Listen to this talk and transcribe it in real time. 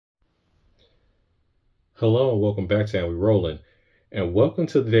Hello and welcome back to And We Rollin'. And welcome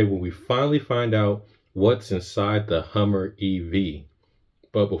to the day when we finally find out what's inside the Hummer EV.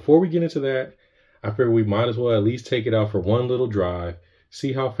 But before we get into that, I figure we might as well at least take it out for one little drive,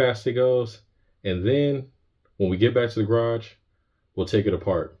 see how fast it goes, and then when we get back to the garage, we'll take it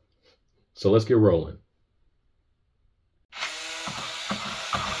apart. So let's get rolling.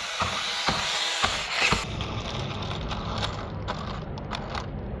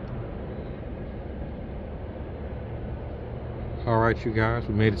 All right, you guys,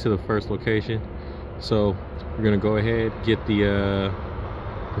 we made it to the first location. So we're gonna go ahead, get the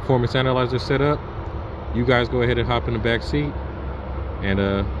performance analyzer set up. You guys go ahead and hop in the back seat and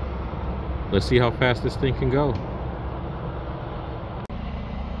let's see how fast this thing can go.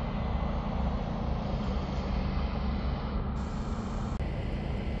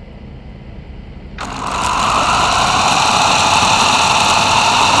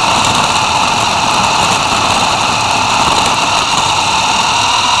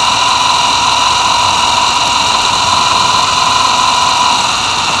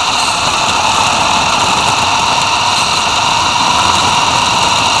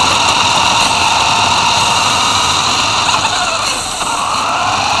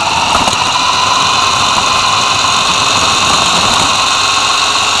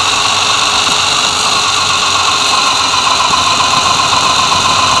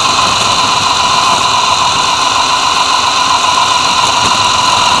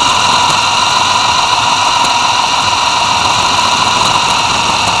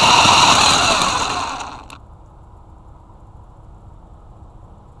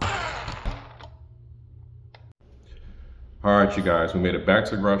 All right, you guys, we made it back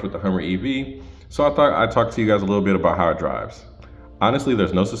to the garage with the Hummer EV. So I thought I'd talk to you guys a little bit about how it drives. Honestly,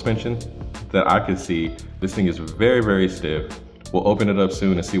 there's no suspension that I could see. This thing is very, very stiff. We'll open it up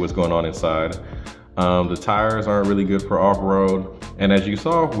soon and see what's going on inside. The tires aren't really good for off-road. And as you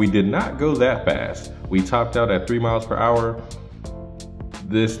saw, we did not go that fast. We topped out at 3 miles per hour.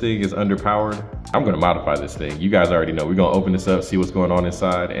 This thing is underpowered. I'm gonna modify this thing. You guys already know. We're gonna open this up, see what's going on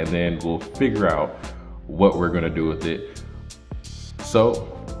inside, and then we'll figure out what we're gonna do with it.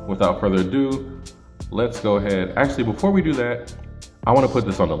 So without further ado, let's go ahead. Actually, before we do that, I wanna put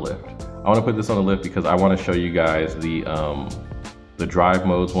this on the lift. I wanna put this on the lift because I wanna show you guys the drive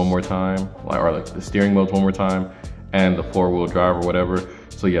modes one more time, or like the steering modes one more time, and the 4-wheel drive or whatever.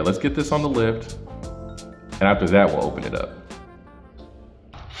 So yeah, let's get this on the lift. And after that, we'll open it up.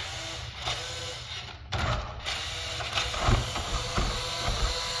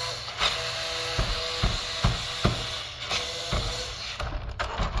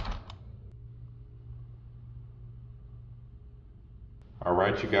 All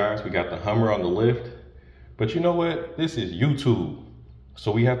right, you guys, we got the Hummer on the lift, but you know what? This is YouTube.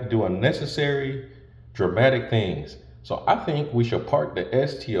 So we have to do unnecessary, dramatic things. So I think we should park the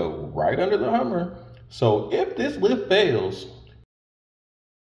STO right under the Hummer. So if this lift fails,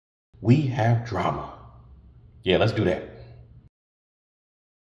 we have drama. Yeah, let's do that.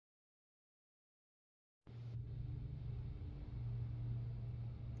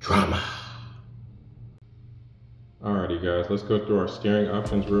 Drama. Alrighty guys, let's go through our steering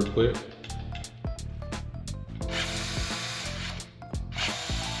options real quick.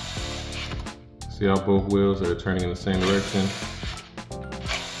 See how both wheels are turning in the same direction.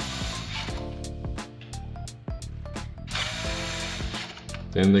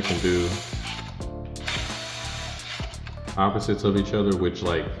 Then they can do opposites of each other, which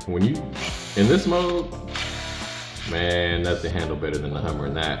like when you, in this mode, man, nothing handle better than the Hummer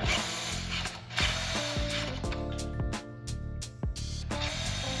in that.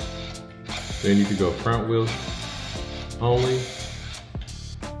 Then you can go front wheels only,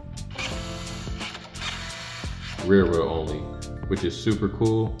 rear wheel only, which is super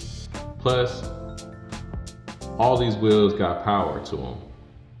cool. Plus, all these wheels got power to them.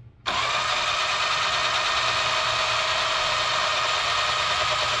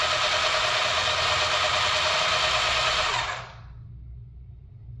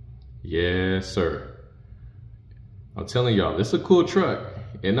 Yes, sir. I'm telling y'all, this is a cool truck.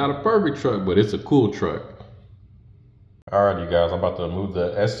 And not a perfect truck, but it's a cool truck. All right, you guys, I'm about to move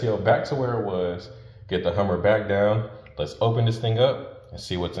the STO back to where it was, get the Hummer back down. Let's open this thing up and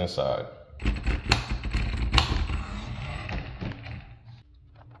see what's inside.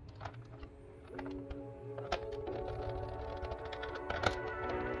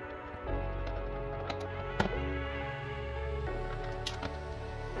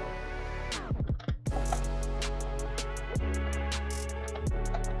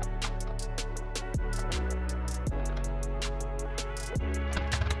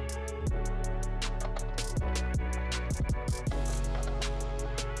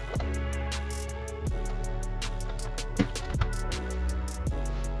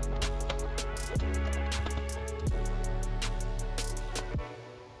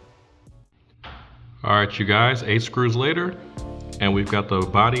 All right, you guys, 8 screws later, and we've got the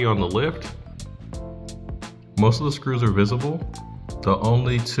body on the lift. Most of the screws are visible. The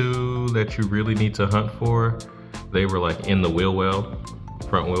only 2 that you really need to hunt for, they were like in the wheel well,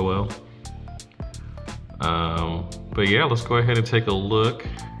 front wheel well. But yeah, let's go ahead and take a look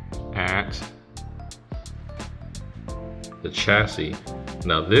at the chassis.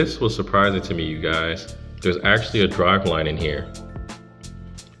 Now this was surprising to me, you guys. There's actually a drive line in here.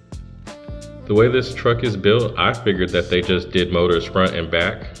 The way this truck is built, I figured that they just did motors front and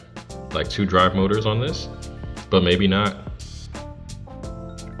back, like 2 drive motors on this, but maybe not.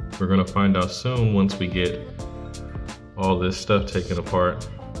 We're gonna find out soon once we get all this stuff taken apart.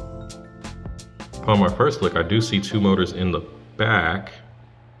 Upon my first look, I do see 2 motors in the back.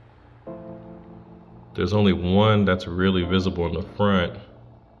 There's only 1 that's really visible in the front.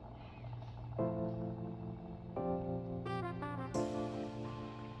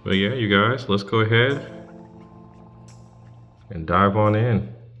 But yeah, you guys, let's go ahead and dive on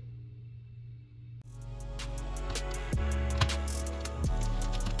in.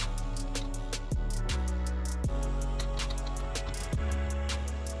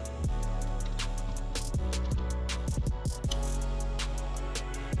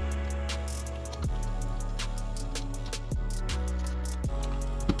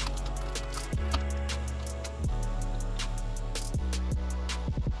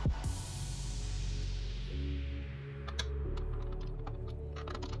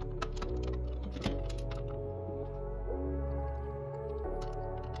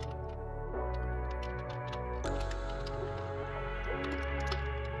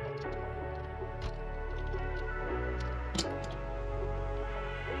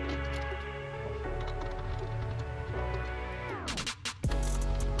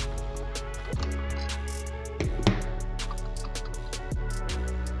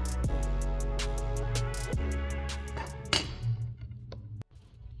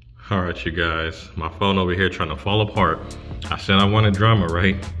 All right, you guys, my phone over here trying to fall apart. I said I wanted drama,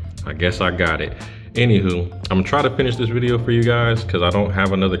 right? I guess I got it. Anywho, I'm gonna try to finish this video for you guys because I don't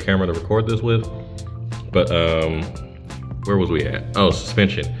have another camera to record this with. But where was we at? Oh,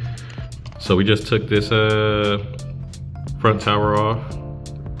 suspension. So we just took this front tower off.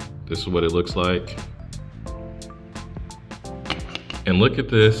 This is what it looks like. And look at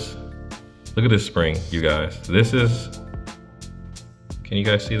this. Look at this spring, you guys. This is, can you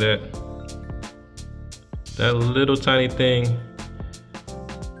guys see that? That little tiny thing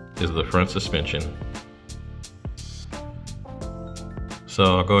is the front suspension.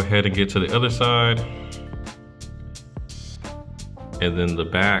 So I'll go ahead and get to the other side. And then the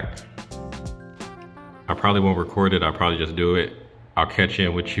back, I probably won't record it, I'll probably just do it. I'll catch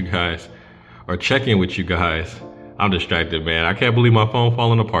in with you guys, or check in with you guys. I'm distracted, man. I can't believe my phone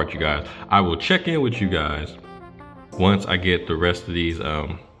falling apart, you guys. I will check in with you guys once I get the rest of these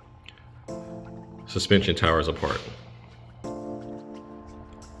suspension towers apart.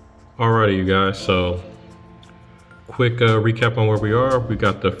 Alrighty, you guys, so quick recap on where we are. We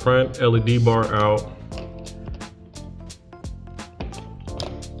got the front LED bar out.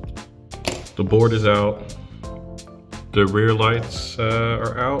 The board is out. The rear lights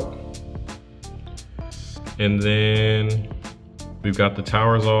are out. And then we've got the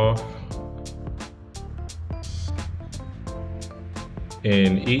towers off.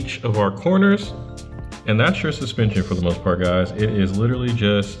 In each of our corners. And that's your suspension for the most part, guys. It is literally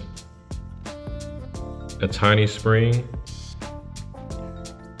just a tiny spring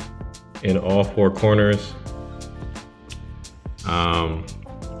in all 4 corners.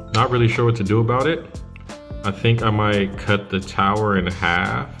 Not really sure what to do about it. I think I might cut the tower in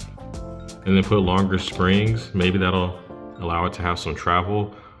half and then put longer springs. Maybe that'll allow it to have some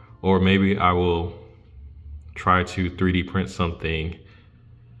travel. Or maybe I will try to 3D print something.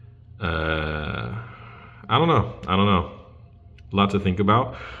 I don't know. A lot to think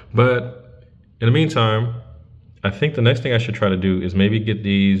about. But in the meantime, I think the next thing I should try to do is maybe get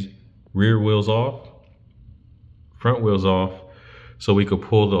these rear wheels off, front wheels off, so we could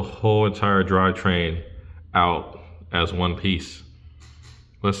pull the whole entire drivetrain out as one piece.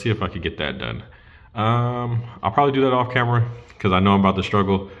 Let's see if I could get that done. I'll probably do that off camera because I know I'm about to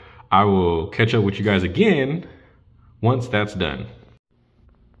struggle. I will catch up with you guys again once that's done.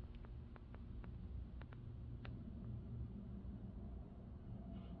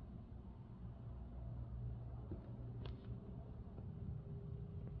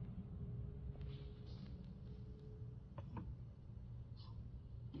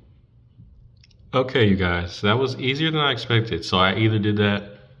 Okay, you guys, that was easier than I expected. So I either did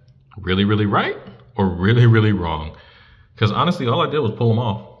that really, really right or really, really wrong. Because honestly, all I did was pull them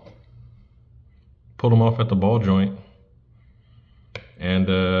off. pulled them off at the ball joint. And,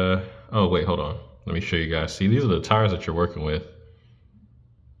 oh wait, hold on. Let me show you guys. See, these are the tires that you're working with.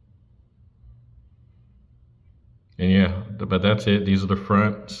 And yeah, but that's it. These are the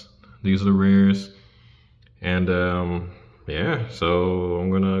fronts, these are the rears. And yeah, so I'm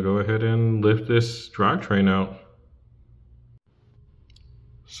gonna go ahead and lift this drivetrain out.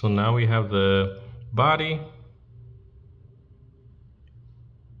 So now we have the body,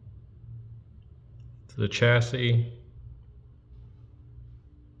 the chassis,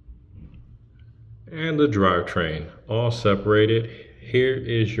 and the drivetrain, all separated. Here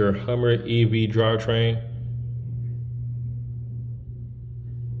is your Hummer EV drivetrain.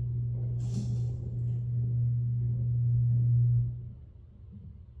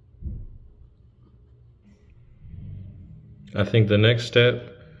 I think the next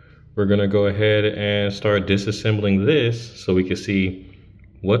step, we're gonna go ahead and start disassembling this so we can see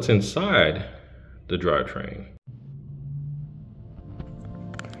what's inside the drivetrain.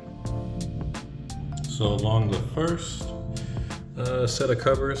 So along the first set of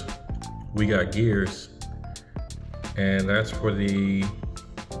covers, we got gears, and that's for the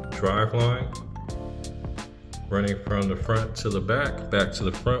drive line, running from the front to the back to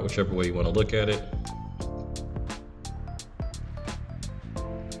the front, whichever way you want to look at it.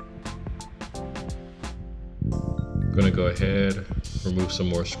 I'm gonna go ahead, remove some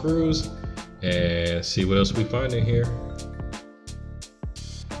more screws, and see what else we find in here.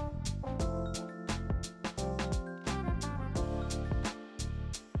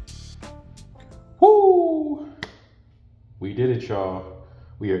 Woo! We did it, y'all.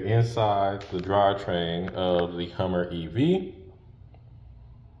 We are inside the drivetrain of the Hummer EV.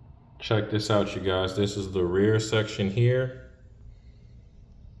 Check this out, you guys. This is the rear section here.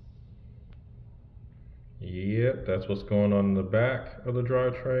 Yep, that's what's going on in the back of the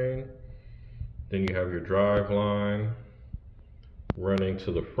drivetrain. Then you have your drive line running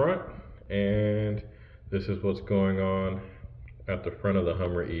to the front, and this is what's going on at the front of the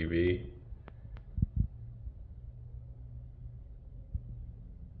Hummer EV.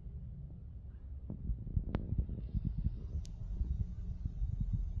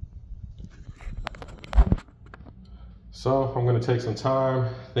 So I'm gonna take some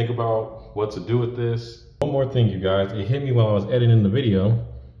time, think about what to do with this. One more thing, you guys, it hit me while I was editing the video.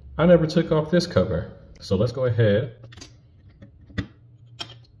 I never took off this cover. So let's go ahead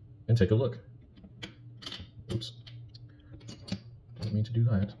and take a look. Oops, didn't mean to do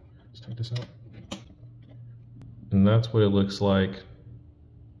that. Let's take this out. And that's what it looks like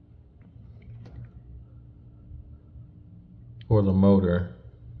for the motor.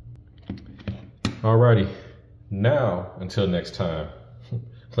 Alrighty. Now, until next time,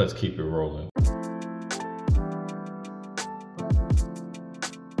 let's keep it rolling.